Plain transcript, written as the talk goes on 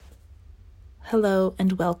Hello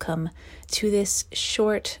and welcome to this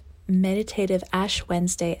short meditative Ash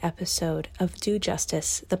Wednesday episode of Do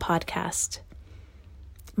Justice, the podcast.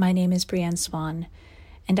 My name is Brianne Swan,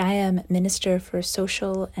 and I am Minister for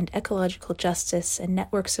Social and Ecological Justice and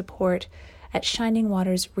Network Support at Shining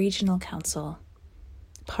Waters Regional Council,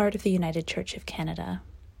 part of the United Church of Canada.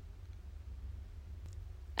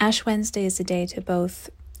 Ash Wednesday is a day to both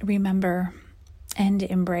remember and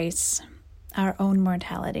embrace our own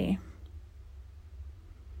mortality.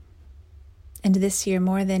 And this year,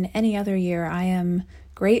 more than any other year, I am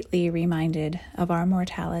greatly reminded of our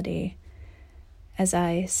mortality as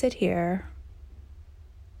I sit here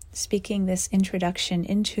speaking this introduction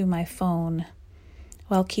into my phone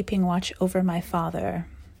while keeping watch over my father,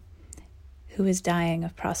 who is dying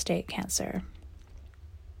of prostate cancer.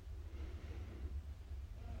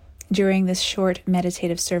 During this short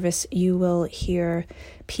meditative service, you will hear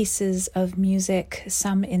pieces of music,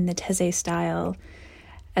 some in the Taizé style,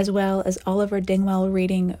 as well as Oliver Dingwall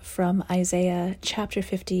reading from Isaiah chapter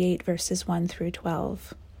 58, verses 1 through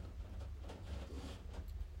 12.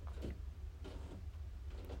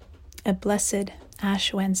 A blessed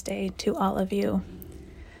Ash Wednesday to all of you.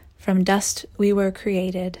 From dust we were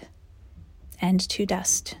created, and to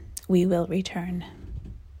dust we will return.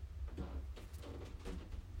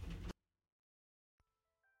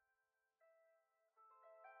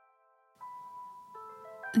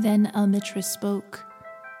 Then Almitra spoke,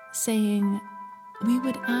 saying, "We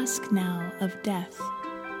would ask now of death."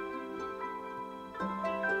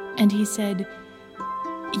 And he said,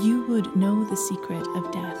 "You would know the secret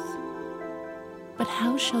of death. But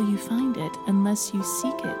how shall you find it unless you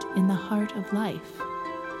seek it in the heart of life?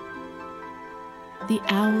 The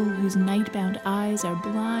owl whose night-bound eyes are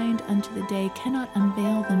blind unto the day cannot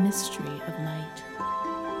unveil the mystery of night.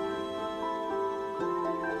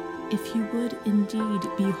 If you would indeed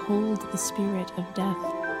behold the spirit of death,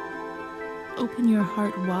 open your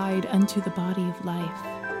heart wide unto the body of life.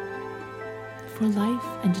 For life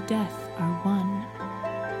and death are one,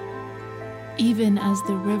 even as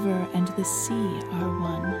the river and the sea are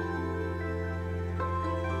one.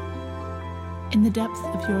 In the depth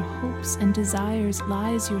of your hopes and desires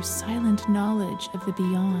lies your silent knowledge of the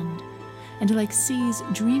beyond, and like seas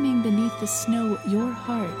dreaming beneath the snow, your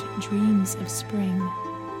heart dreams of spring.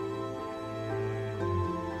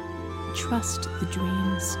 Trust the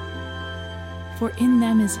dreams, for in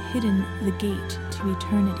them is hidden the gate to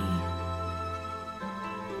eternity.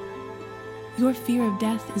 Your fear of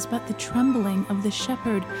death is but the trembling of the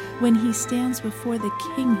shepherd when he stands before the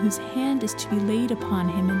king whose hand is to be laid upon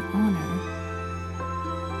him in honor.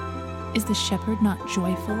 Is the shepherd not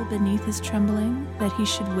joyful beneath his trembling that he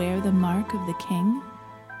should wear the mark of the king?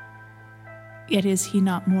 Yet is he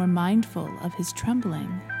not more mindful of his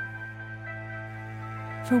trembling?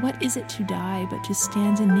 For what is it to die but to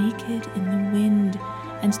stand naked in the wind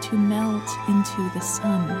and to melt into the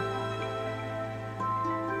sun?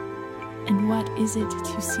 And what is it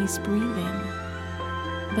to cease breathing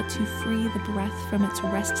but to free the breath from its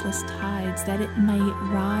restless tides, that it may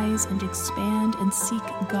rise and expand and seek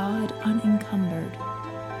God unencumbered?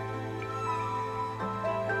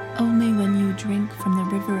 Only when you drink from the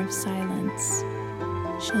river of silence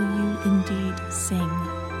shall you indeed sing.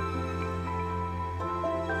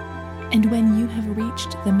 And when you have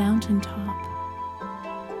reached the mountaintop,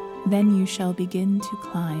 then you shall begin to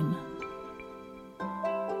climb.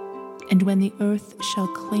 And when the earth shall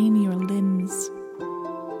claim your limbs,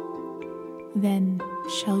 then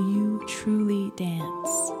shall you truly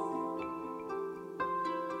dance.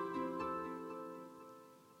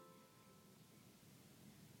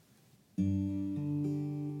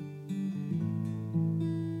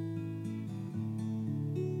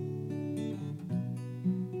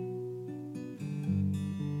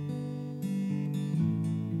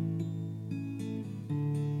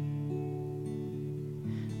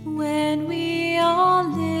 When we are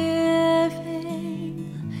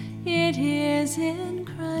living, it is in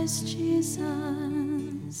Christ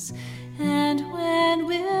Jesus. And when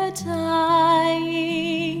we're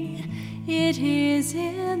dying, it is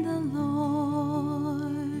in the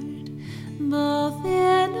Lord. Both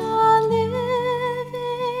in our living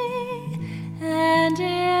and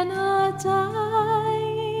in our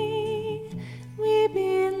dying, we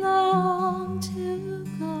belong to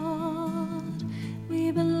God.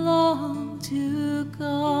 We belong to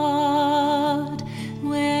God.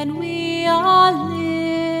 When we are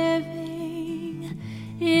living,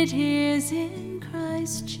 it is in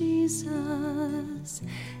Christ Jesus.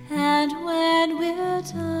 And when we're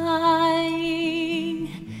dying,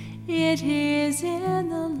 it is in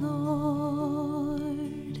the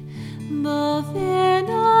Lord. Both in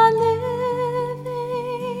our living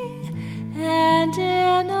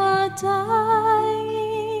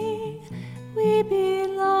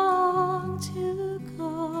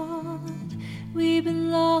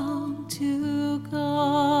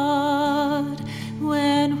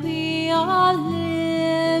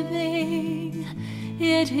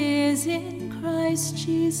Christ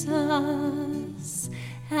Jesus.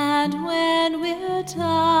 And when we're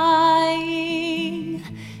dying,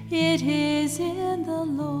 it is in the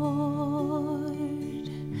Lord.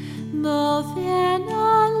 Both in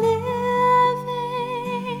our living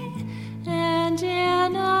and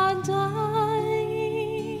in our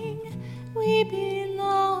dying, we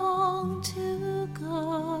belong to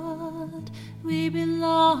God. We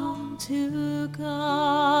belong to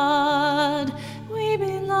God. We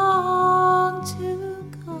belong to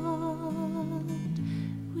God.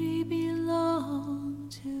 We belong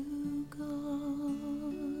to God.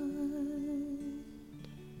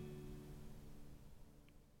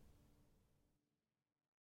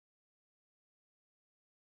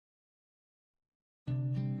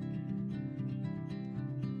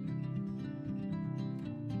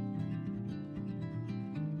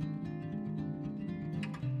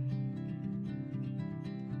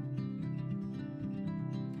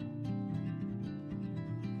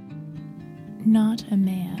 Not a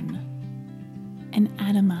man, an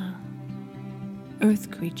Adamah,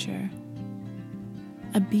 earth creature,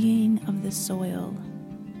 a being of the soil,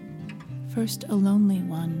 first a lonely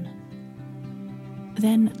one,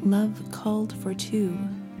 then love called for two,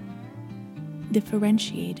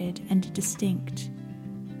 differentiated and distinct,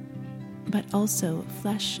 but also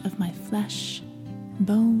flesh of my flesh,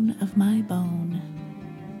 bone of my bone,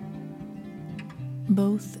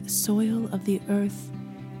 both soil of the earth,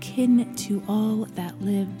 kin to all that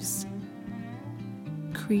lives,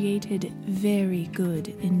 created very good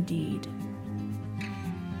indeed.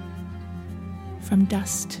 From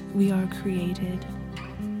dust we are created,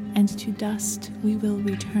 and to dust we will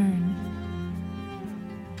return.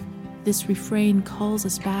 This refrain calls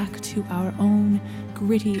us back to our own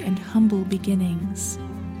gritty and humble beginnings.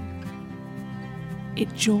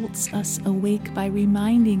 It jolts us awake by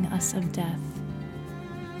reminding us of death,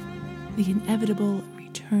 the inevitable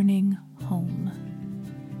returning home.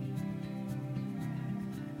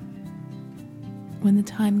 When the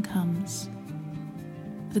time comes,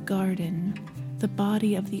 the garden, the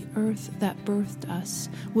body of the earth that birthed us,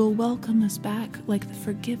 will welcome us back like the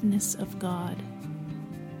forgiveness of God,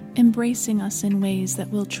 embracing us in ways that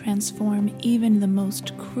will transform even the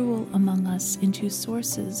most cruel among us into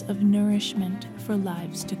sources of nourishment for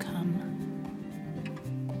lives to come.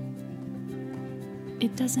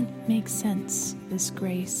 It doesn't make sense, this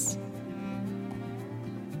grace.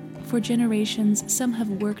 For generations, some have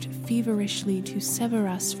worked feverishly to sever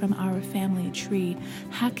us from our family tree,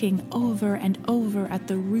 hacking over and over at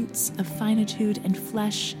the roots of finitude and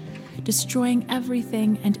flesh, destroying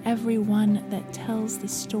everything and everyone that tells the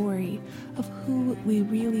story of who we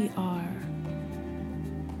really are.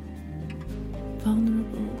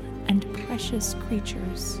 Vulnerable and precious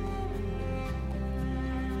creatures,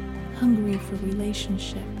 hungry for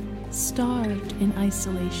relationship, starved in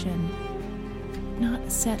isolation,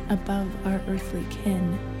 not set above our earthly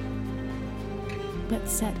kin, but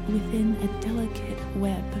set within a delicate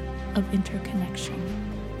web of interconnection.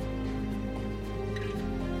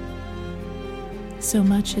 So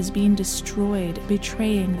much has been destroyed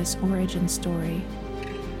betraying this origin story.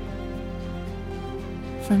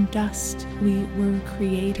 From dust we were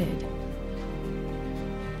created,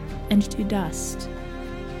 and to dust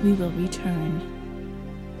we will return.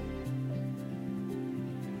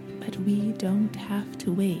 But we don't have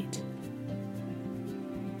to wait.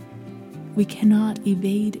 We cannot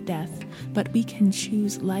evade death, but we can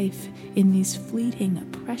choose life in these fleeting,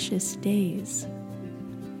 precious days.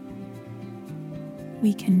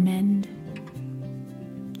 We can mend,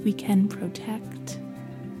 we can protect,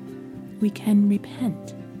 we can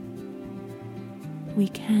repent, we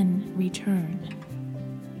can return.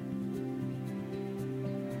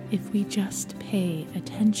 If we just pay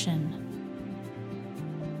attention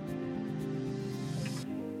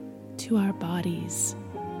to our bodies,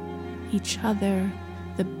 each other,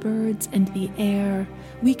 the birds and the air,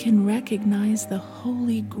 we can recognize the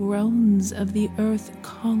holy groans of the earth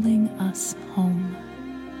calling us home.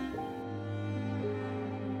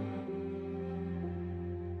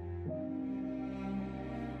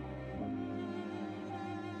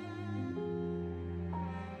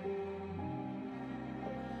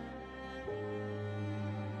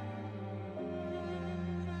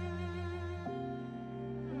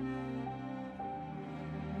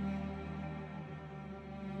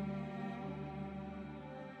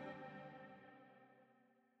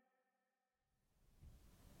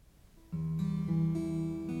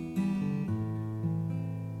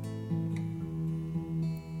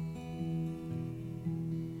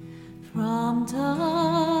 From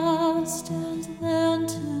dust and then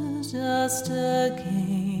to dust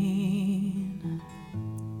again,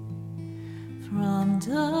 from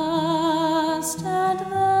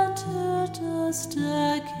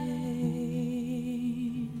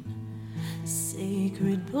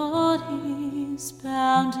sacred bodies,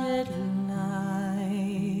 bounded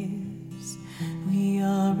lives. We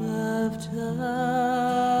are of dust,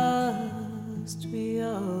 we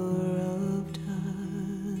are of dust.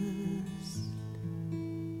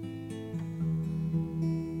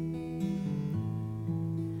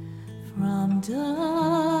 From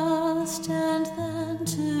dust and then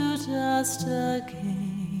to dust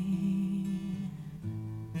again.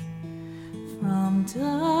 From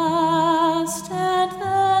dust and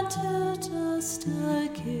then to dust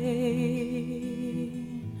again.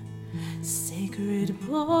 Sacred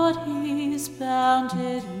bodies,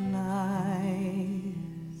 bounded lives.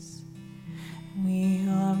 We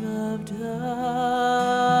are of dust,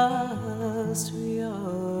 we are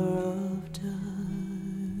of dust.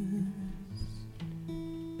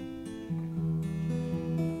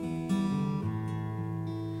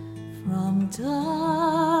 From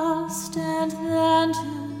dust and then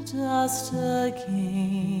to dust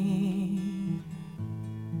again.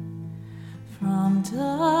 From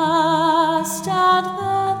dust and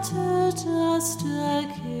then to dust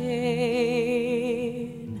again.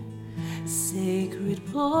 Sacred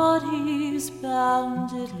bodies,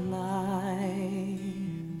 bounded lives.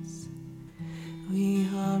 We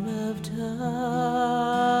are of dust,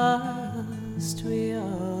 we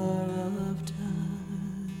are of dust.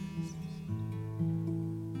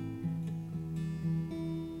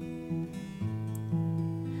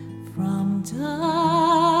 From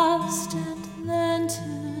dust and then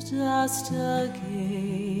to dust again.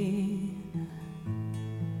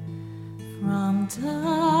 From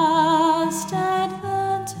dust and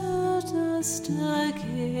then to dust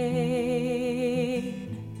again.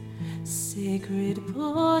 Sacred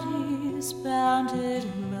bodies, bounded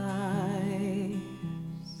lives.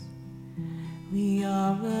 We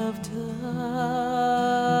are of dust,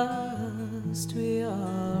 we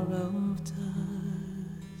are of dust.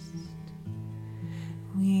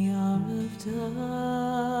 We are of dust,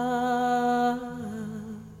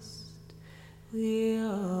 we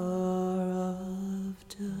are of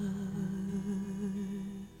dust.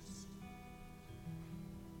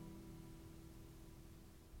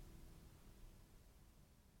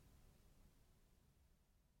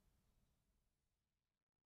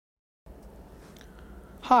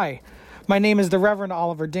 Hi, my name is the Reverend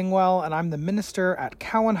Oliver Dingwell, and I'm the minister at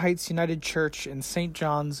Cowan Heights United Church in St.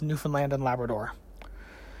 John's, Newfoundland and Labrador.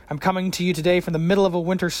 I'm coming to you today from the middle of a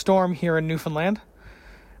winter storm here in Newfoundland,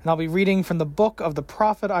 and I'll be reading from the book of the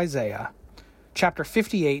prophet Isaiah, chapter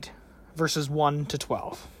 58, verses 1 to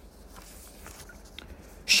 12.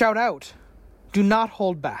 Shout out, do not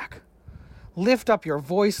hold back. Lift up your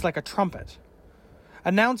voice like a trumpet.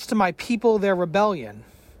 Announce to my people their rebellion,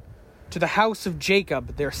 to the house of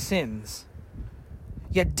Jacob their sins.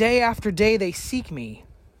 Yet day after day they seek me,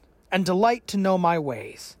 and delight to know my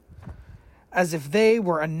ways, as if they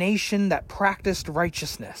were a nation that practiced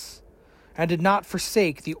righteousness, and did not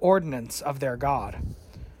forsake the ordinance of their God.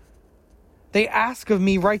 They ask of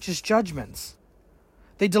me righteous judgments.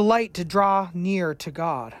 They delight to draw near to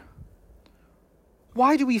God.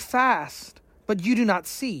 Why do we fast, but you do not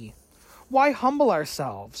see? Why humble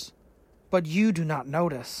ourselves, but you do not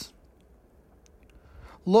notice?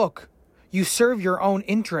 Look, you serve your own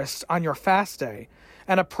interests on your fast day,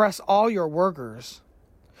 and oppress all your workers.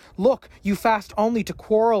 Look, you fast only to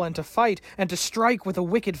quarrel and to fight, and to strike with a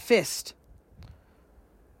wicked fist.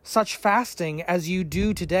 Such fasting as you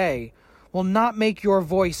do today will not make your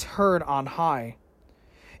voice heard on high.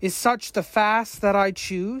 Is such the fast that I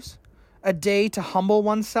choose, a day to humble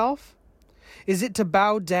oneself? Is it to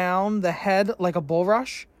bow down the head like a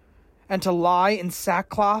bulrush, and to lie in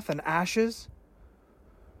sackcloth and ashes?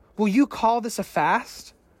 Will you call this a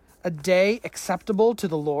fast, a day acceptable to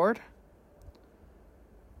the Lord?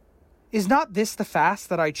 Is not this the fast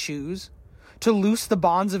that I choose, to loose the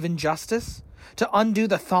bonds of injustice, to undo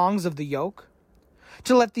the thongs of the yoke,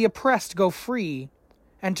 to let the oppressed go free,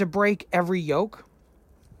 and to break every yoke?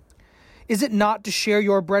 Is it not to share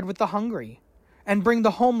your bread with the hungry, and bring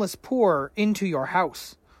the homeless poor into your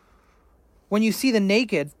house? When you see the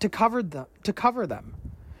naked, to cover them,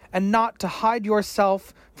 and not to hide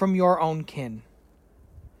yourself from your own kin.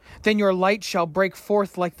 Then your light shall break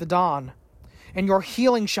forth like the dawn, and your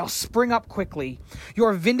healing shall spring up quickly.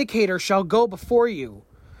 Your vindicator shall go before you.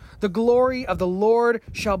 The glory of the Lord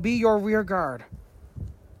shall be your rear guard.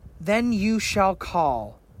 Then you shall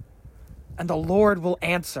call, and the Lord will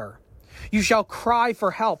answer. You shall cry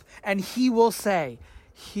for help, and he will say,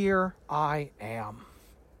 Here I am.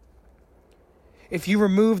 If you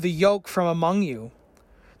remove the yoke from among you,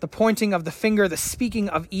 the pointing of the finger, the speaking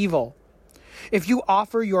of evil, if you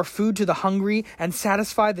offer your food to the hungry and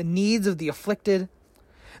satisfy the needs of the afflicted,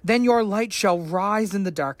 Then your light shall rise in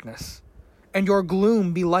the darkness, and your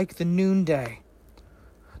gloom be like the noonday.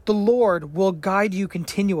 The Lord will guide you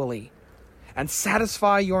continually, and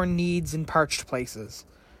satisfy your needs in parched places,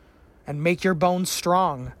 and make your bones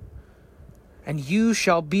strong. And you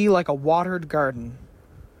shall be like a watered garden,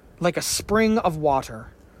 like a spring of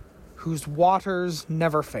water, whose waters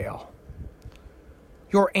never fail.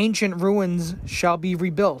 Your ancient ruins shall be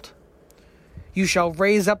rebuilt. You shall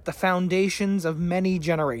raise up the foundations of many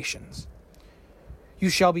generations. You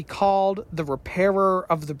shall be called the repairer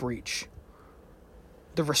of the breach,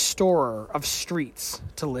 the restorer of streets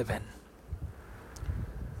to live in.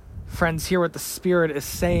 Friends, hear what the Spirit is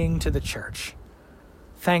saying to the church.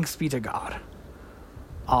 Thanks be to God.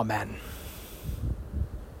 Amen.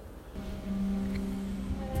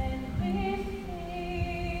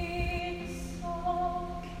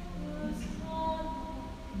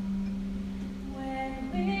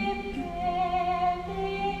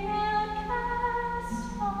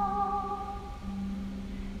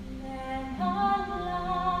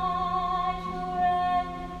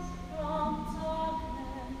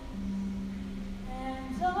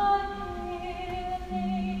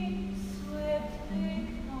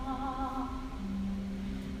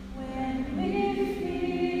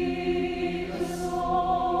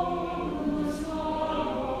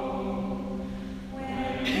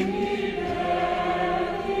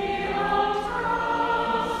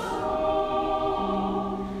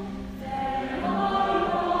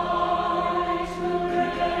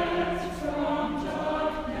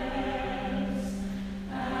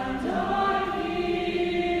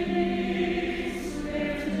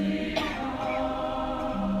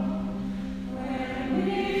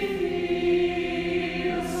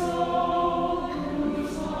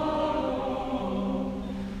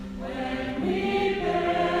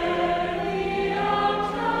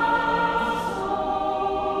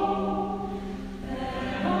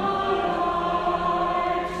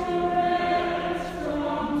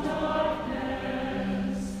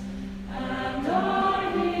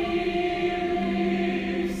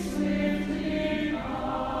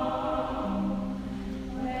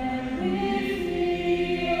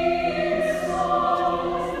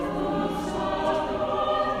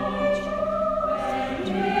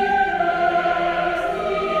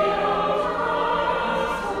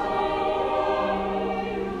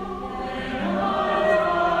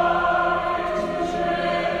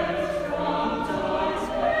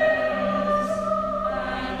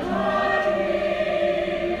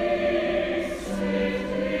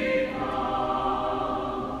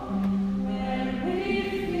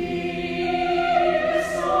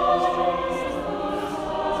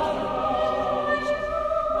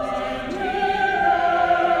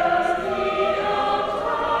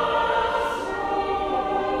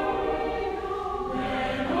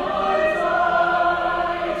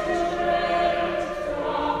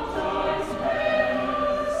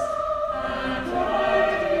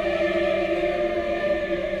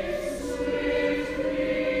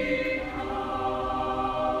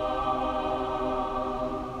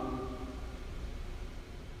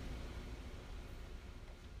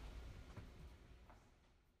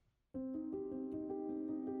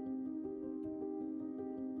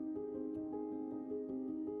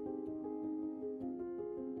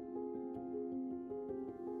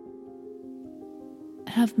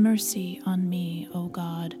 Have mercy on me, O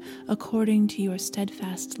God, according to your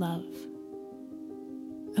steadfast love.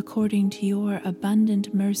 According to your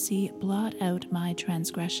abundant mercy, blot out my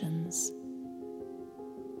transgressions.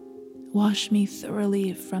 Wash me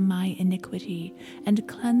thoroughly from my iniquity, and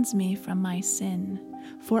cleanse me from my sin.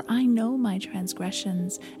 For I know my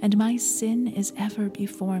transgressions, and my sin is ever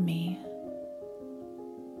before me.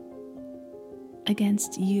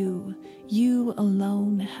 Against you, you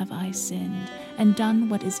alone have I sinned, and done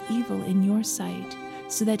what is evil in your sight,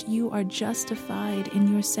 so that you are justified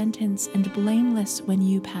in your sentence and blameless when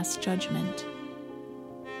you pass judgment.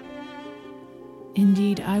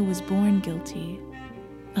 Indeed, I was born guilty,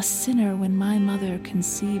 a sinner when my mother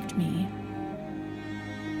conceived me.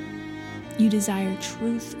 You desire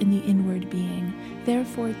truth in the inward being,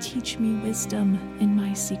 therefore teach me wisdom in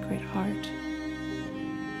my secret heart.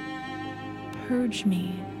 Purge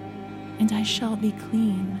me, and I shall be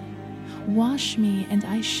clean. Wash me, and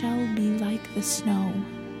I shall be like the snow.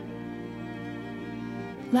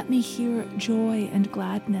 Let me hear joy and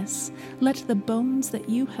gladness. Let the bones that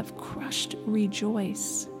you have crushed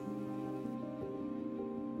rejoice.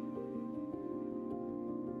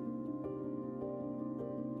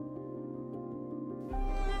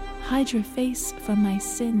 Hide your face from my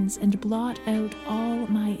sins and blot out all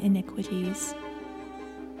my iniquities.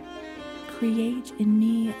 Create in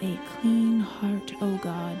me a clean heart, O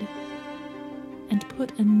God, and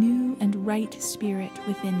put a new and right spirit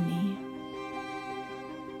within me.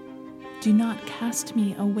 Do not cast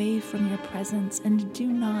me away from your presence, and do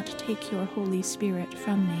not take your Holy Spirit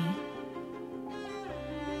from me.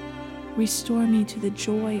 Restore me to the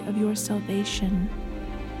joy of your salvation,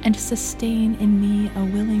 and sustain in me a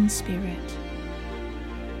willing spirit.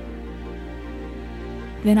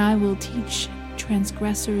 Then I will teach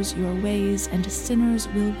transgressors your ways, and sinners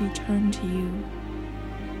will return to you.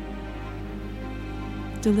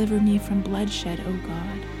 Deliver me from bloodshed,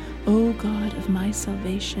 O God of my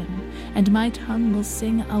salvation, and my tongue will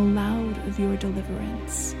sing aloud of your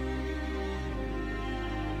deliverance.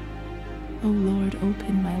 O Lord,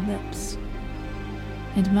 open my lips,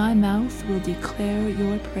 and my mouth will declare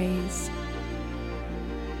your praise.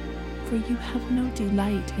 For you have no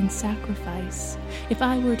delight in sacrifice. If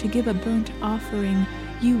I were to give a burnt offering,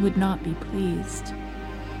 you would not be pleased.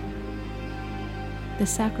 The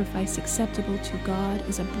sacrifice acceptable to God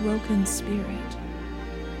is a broken spirit,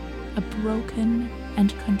 a broken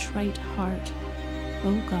and contrite heart,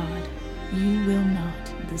 O God, you will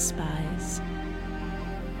not despise.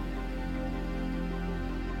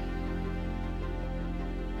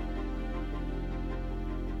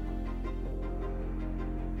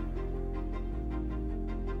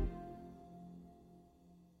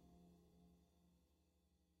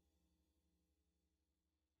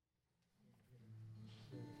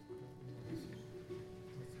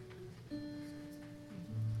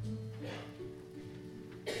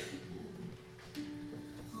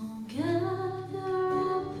 Gather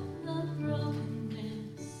up the broken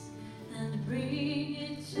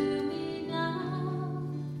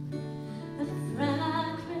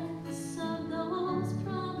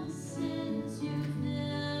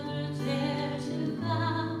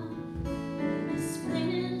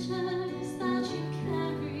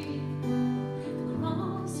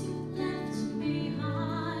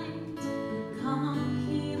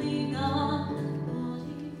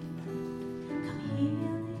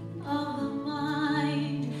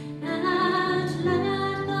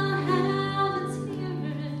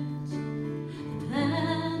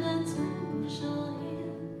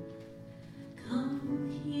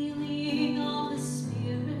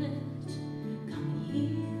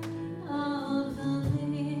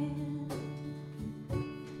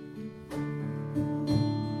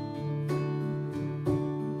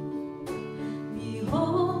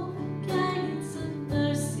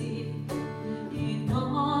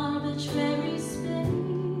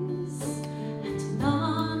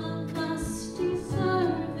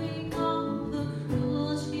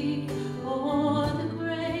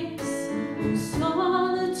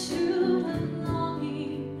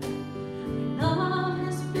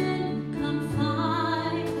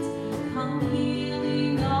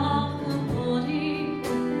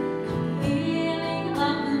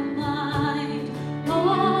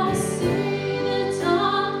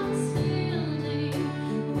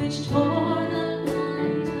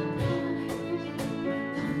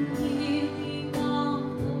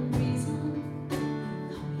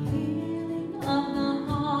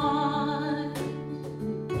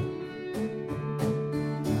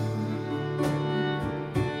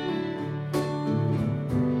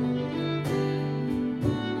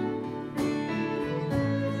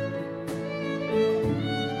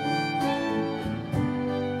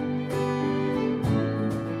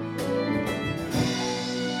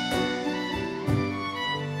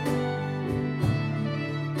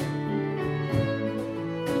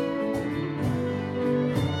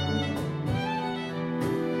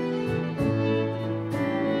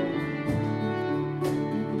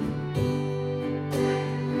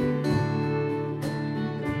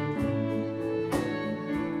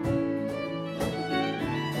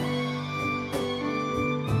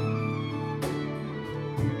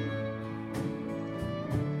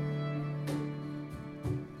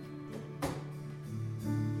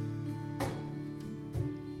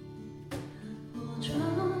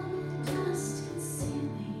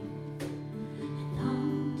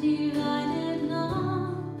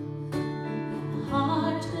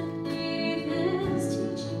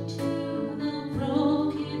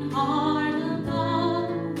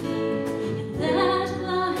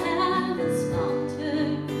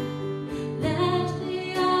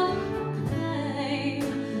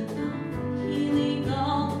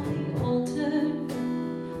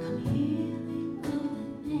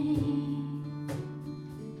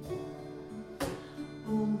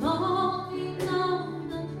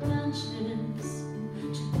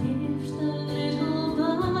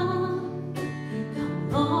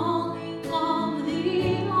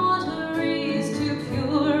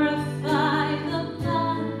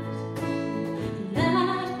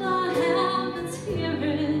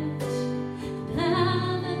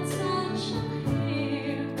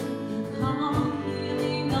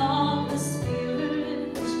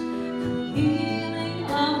He